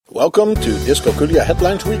Welcome to Dyscalculia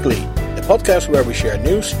Headlines Weekly, a podcast where we share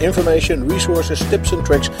news, information, resources, tips and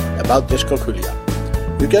tricks about dyscalculia.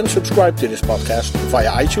 You can subscribe to this podcast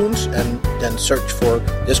via iTunes and then search for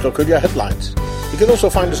Dyscalculia Headlines. You can also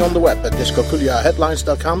find us on the web at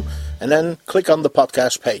dyscalculiaheadlines.com and then click on the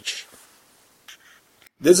podcast page.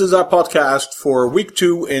 This is our podcast for week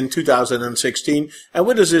 2 in 2016, and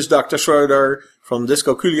with us is Dr. Schroeder from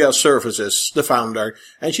Dyscalculia Services, the founder,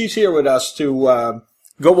 and she's here with us to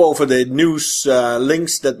go over the news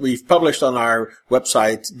links that we've published on our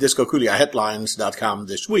website, dyscalculiaheadlines.com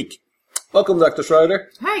this week. Welcome, Dr.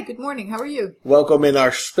 Schroeder. Hi, good morning. How are you? Welcome in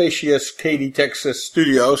our spacious Katy, Texas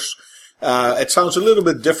studios. It sounds a little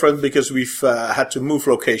bit different because we've had to move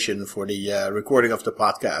location for the recording of the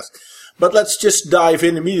podcast. But let's just dive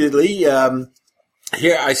in immediately.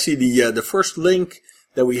 Here I see the first link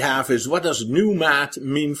that we have is, what does new math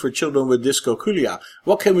mean for children with dyscalculia?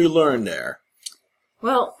 What can we learn there?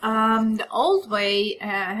 Well, the old way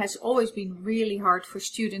has always been really hard for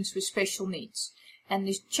students with special needs. And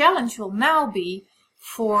the challenge will now be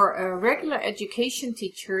for regular education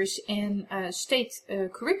teachers in state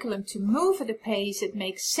curriculum to move at a pace that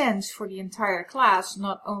makes sense for the entire class,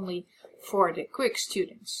 not only for the quick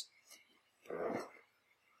students.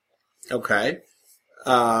 Okay.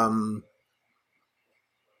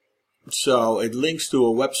 So it links to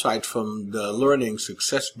a website from the Learning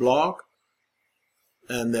Success blog.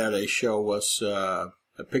 And there they show us a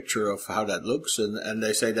picture of how that looks. And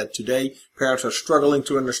they say that today parents are struggling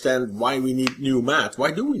to understand why we need new math.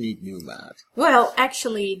 Why do we need new math? Well,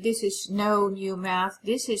 actually, this is no new math.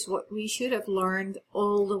 This is what we should have learned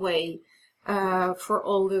all the way for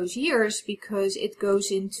all those years, because it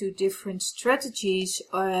goes into different strategies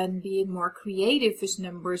and being more creative with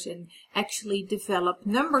numbers and actually develop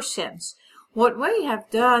number sense. What we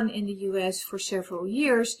have done in the US for several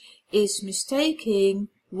years is mistaking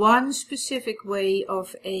one specific way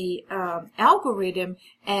of a algorithm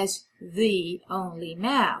as the only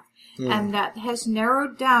math. And that has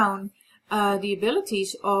narrowed down the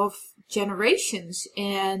abilities of generations,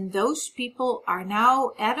 and those people are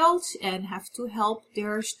now adults and have to help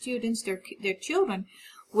their students, their children,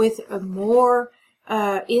 with a more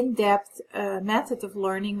in-depth method of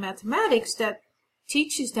learning mathematics that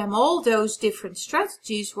teaches them all those different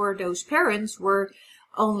strategies where those parents were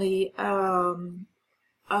only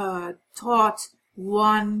taught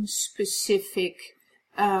one specific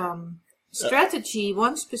strategy,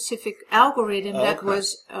 one specific algorithm that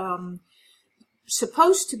was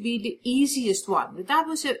supposed to be the easiest one. But that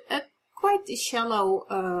was quite a shallow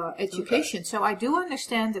education. Okay. So I do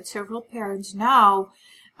understand that several parents now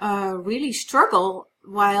really struggle,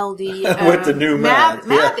 while the with the new math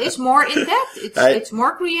is more in depth. It's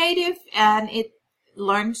more creative, and it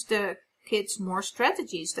learns the kids more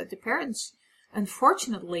strategies that the parents,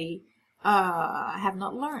 unfortunately, have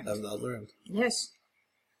not learned. Yes.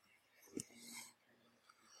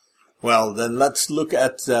 Well, then let's look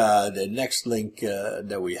at the next link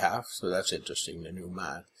that we have. So that's interesting, the new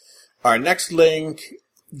math. Our next link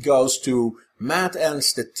goes to math and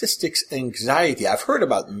statistics anxiety. I've heard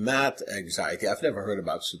about math anxiety. I've never heard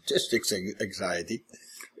about statistics anxiety.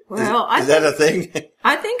 Well, is that a thing?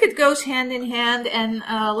 I think it goes hand in hand, and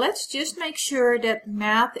let's just make sure that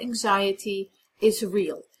math anxiety is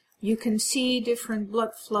real. You can see different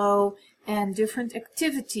blood flow and different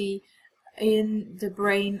activity in the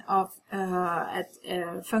brain of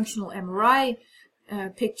functional MRI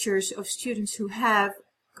pictures of students who have,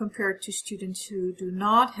 compared to students who do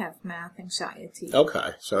not have math anxiety.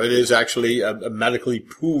 Okay, so it is actually a medically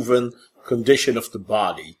proven condition of the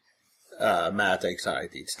body, math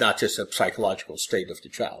anxiety. It's not just a psychological state of the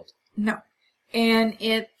child. No, and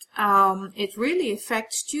it really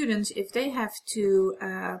affects students if they have to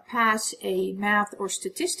pass a math or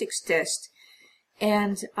statistics test.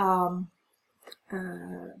 And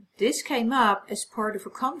this came up as part of a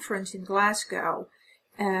conference in Glasgow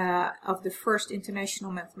of the first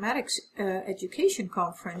International Mathematics Education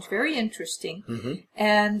Conference. Very interesting. Mm-hmm.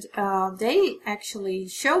 And they actually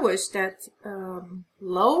show us that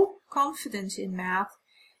low confidence in math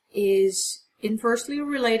is inversely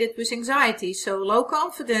related with anxiety. So low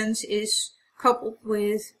confidence is coupled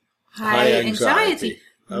with high anxiety.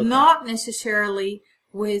 Okay. Not necessarily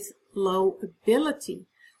with low ability.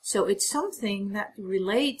 So it's something that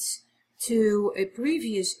relates to a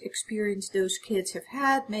previous experience those kids have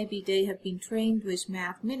had. Maybe they have been trained with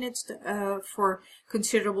math minutes for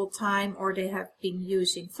considerable time, or they have been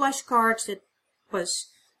using flashcards that was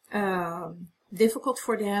difficult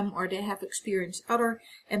for them, or they have experienced other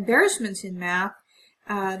embarrassments in math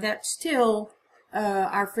that still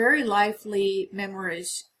are very lively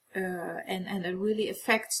memories and it really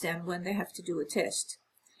affects them when they have to do a test.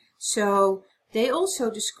 So they also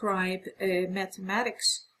describe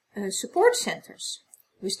mathematics support centers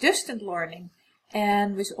with distant learning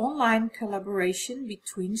and with online collaboration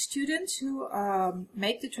between students who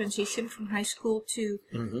make the transition from high school to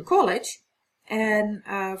college. And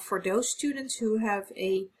for those students who have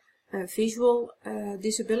a visual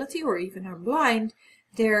disability or even are blind,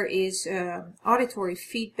 there is auditory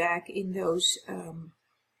feedback in those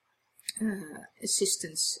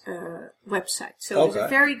assistance websites. So it's a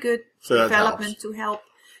very good development to help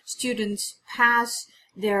students pass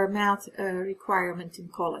their math requirement in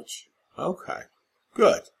college. Okay,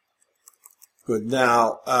 good. Good.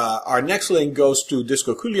 Now, our next link goes to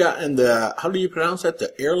dyscalculia and how do you pronounce that?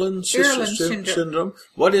 The Irlen syndrome.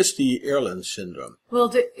 What is the Irlen syndrome? Well,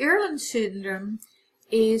 the Irlen syndrome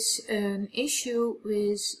is an issue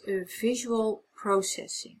with visual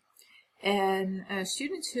processing. And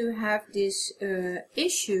students who have this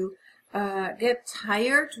issue get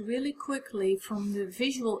tired really quickly from the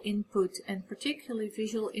visual input, and particularly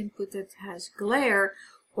visual input that has glare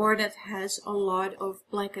or that has a lot of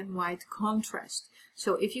black and white contrast.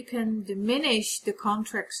 So if you can diminish the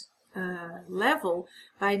contrast level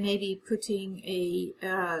by maybe putting a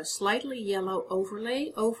slightly yellow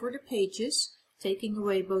overlay over the pages, taking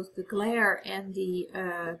away both the glare and the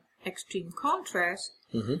extreme contrast,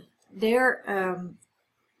 their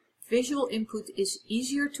visual input is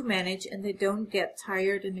easier to manage, and they don't get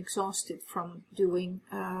tired and exhausted from doing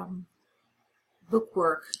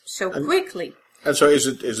bookwork so quickly. And so is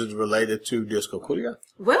it related to dyscalculia?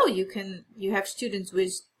 Well, you have students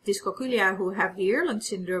with dyscalculia who have the Irlen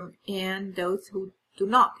syndrome and those who do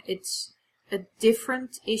not. It's a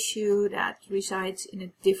different issue that resides in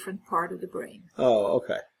a different part of the brain. Oh,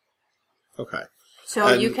 okay. Okay.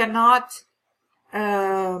 So you cannot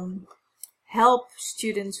help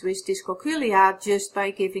students with dyscalculia just by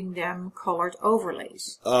giving them colored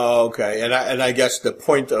overlays. Oh, okay. And I guess the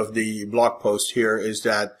point of the blog post here is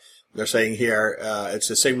that they're saying here it's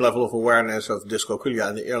the same level of awareness of dyscalculia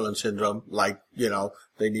and the Irlen syndrome. Like,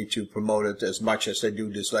 they need to promote it as much as they do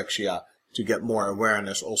dyslexia to get more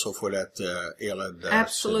awareness also for that Irlen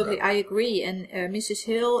Absolutely, syndrome. I agree. And Mrs.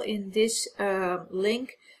 Hill in this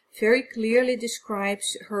link very clearly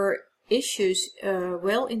describes her issues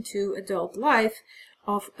well into adult life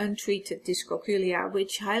of untreated dyscalculia,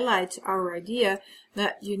 which highlights our idea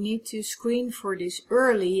that you need to screen for this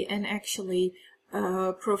early and actually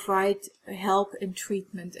provide help and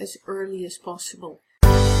treatment as early as possible.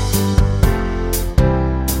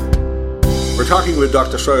 We're talking with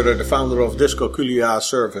Dr. Schreuder, the founder of Dyscalculia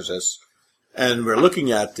Services, and we're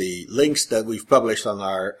looking at the links that we've published on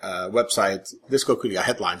our website,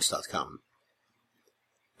 dyscalculiaheadlines.com.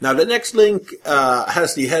 Now, the next link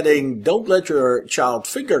has the heading, Don't Let Your Child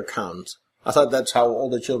Finger Count. I thought that's how all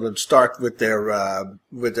the children start with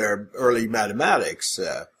their early mathematics.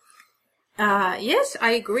 Yes,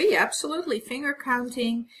 I agree. Absolutely. Finger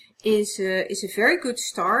counting is a very good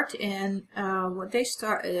start, and what they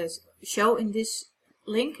show in this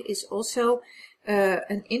link is also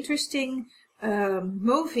an interesting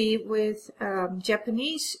movie with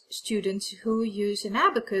Japanese students who use an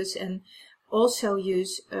abacus and also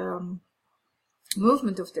use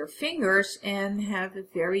movement of their fingers and have a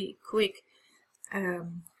very quick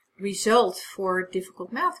result for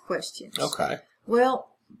difficult math questions. Okay. Well,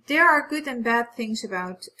 there are good and bad things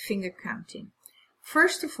about finger counting.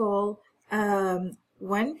 First of all,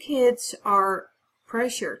 when kids are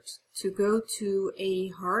pressured to go to a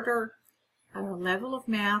harder level of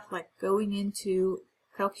math, like going into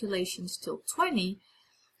calculations till 20,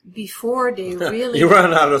 before they really... You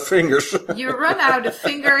run out of fingers. You run out of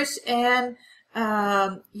fingers, and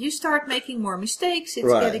you start making more mistakes. It's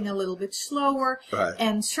getting a little bit slower. Right.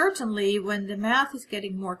 And certainly when the math is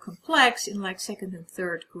getting more complex in like second and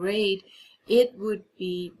third grade, it would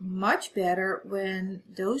be much better when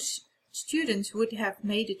those students would have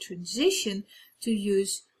made a transition to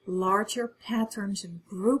use larger patterns and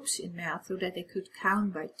groups in math so that they could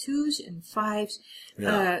count by 2s and 5s,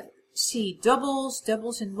 see doubles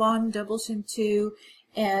in 1, doubles in 2,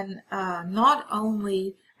 and not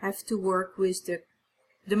only have to work with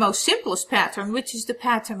the most simplest pattern, which is the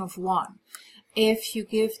pattern of 1. If you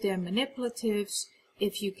give them manipulatives,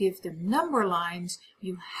 if you give them number lines,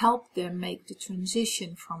 you help them make the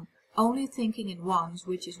transition from only thinking in ones,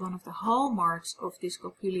 which is one of the hallmarks of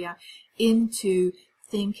dyscalculia, into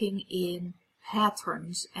thinking in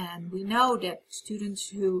patterns. And we know that students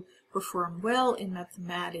who perform well in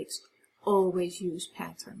mathematics always use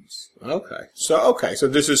patterns. Okay. So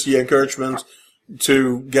this is the encouragement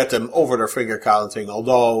to get them over their finger counting,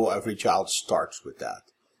 although every child starts with that.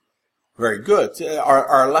 Very good.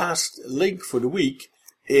 Our last link for the week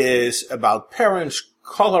is about parents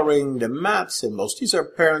coloring the math symbols. These are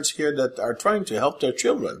parents here that are trying to help their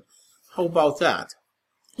children. How about that?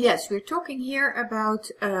 Yes, we're talking here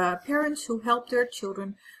about parents who help their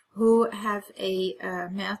children who have a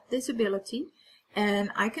math disability.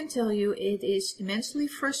 And I can tell you it is immensely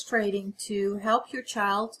frustrating to help your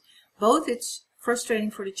child. Both it's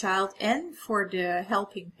frustrating for the child and for the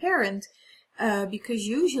helping parent, because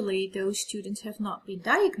usually those students have not been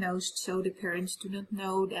diagnosed, so the parents do not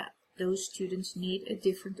know that those students need a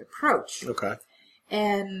different approach. Okay.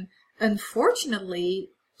 And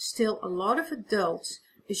unfortunately, still a lot of adults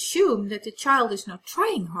assume that the child is not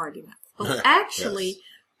trying hard enough. But actually,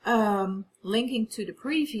 yes. Linking to the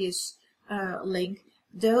previous link,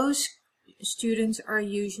 those students are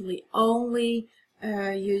usually only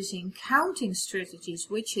using counting strategies,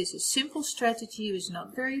 which is a simple strategy, is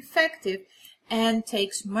not very effective, and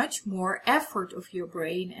takes much more effort of your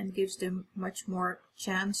brain and gives them much more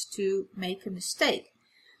chance to make a mistake.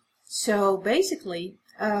 So basically,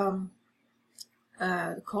 color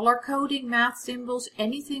coding, math symbols,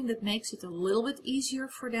 anything that makes it a little bit easier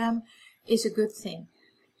for them is a good thing.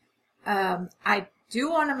 I do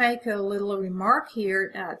want to make a little remark here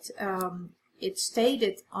that it's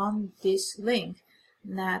stated on this link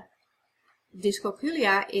that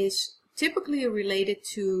dyscalculia is typically related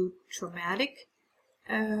to traumatic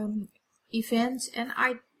events, and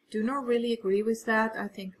I do not really agree with that. I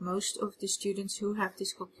think most of the students who have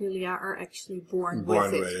dyscalculia are actually born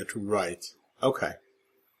with it. Right. Okay.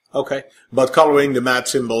 Okay. But coloring the math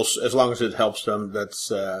symbols, as long as it helps them,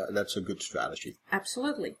 that's a good strategy.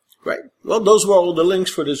 Absolutely. Great. Well, those were all the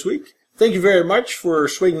links for this week. Thank you very much for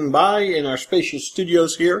swinging by in our spacious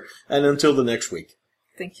studios here, and until the next week.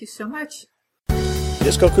 Thank you so much.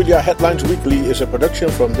 Dyscalculia Headlines Weekly is a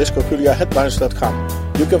production from dyscalculiaheadlines.com.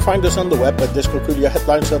 You can find us on the web at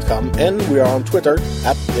dyscalculiaheadlines.com, and we are on Twitter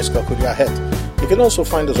at dyscalculiahead. You can also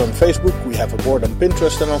find us on Facebook. We have a board on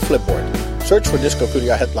Pinterest and on Flipboard. Search for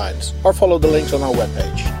Dyscalculia Headlines or follow the links on our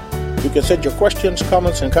webpage. You can send your questions,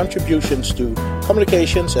 comments and contributions to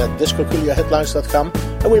communications@dyscalculiaheadlines.com,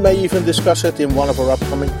 and we may even discuss it in one of our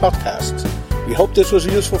upcoming podcasts. We hope this was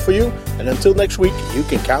useful for you, and until next week, you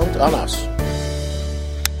can count on us.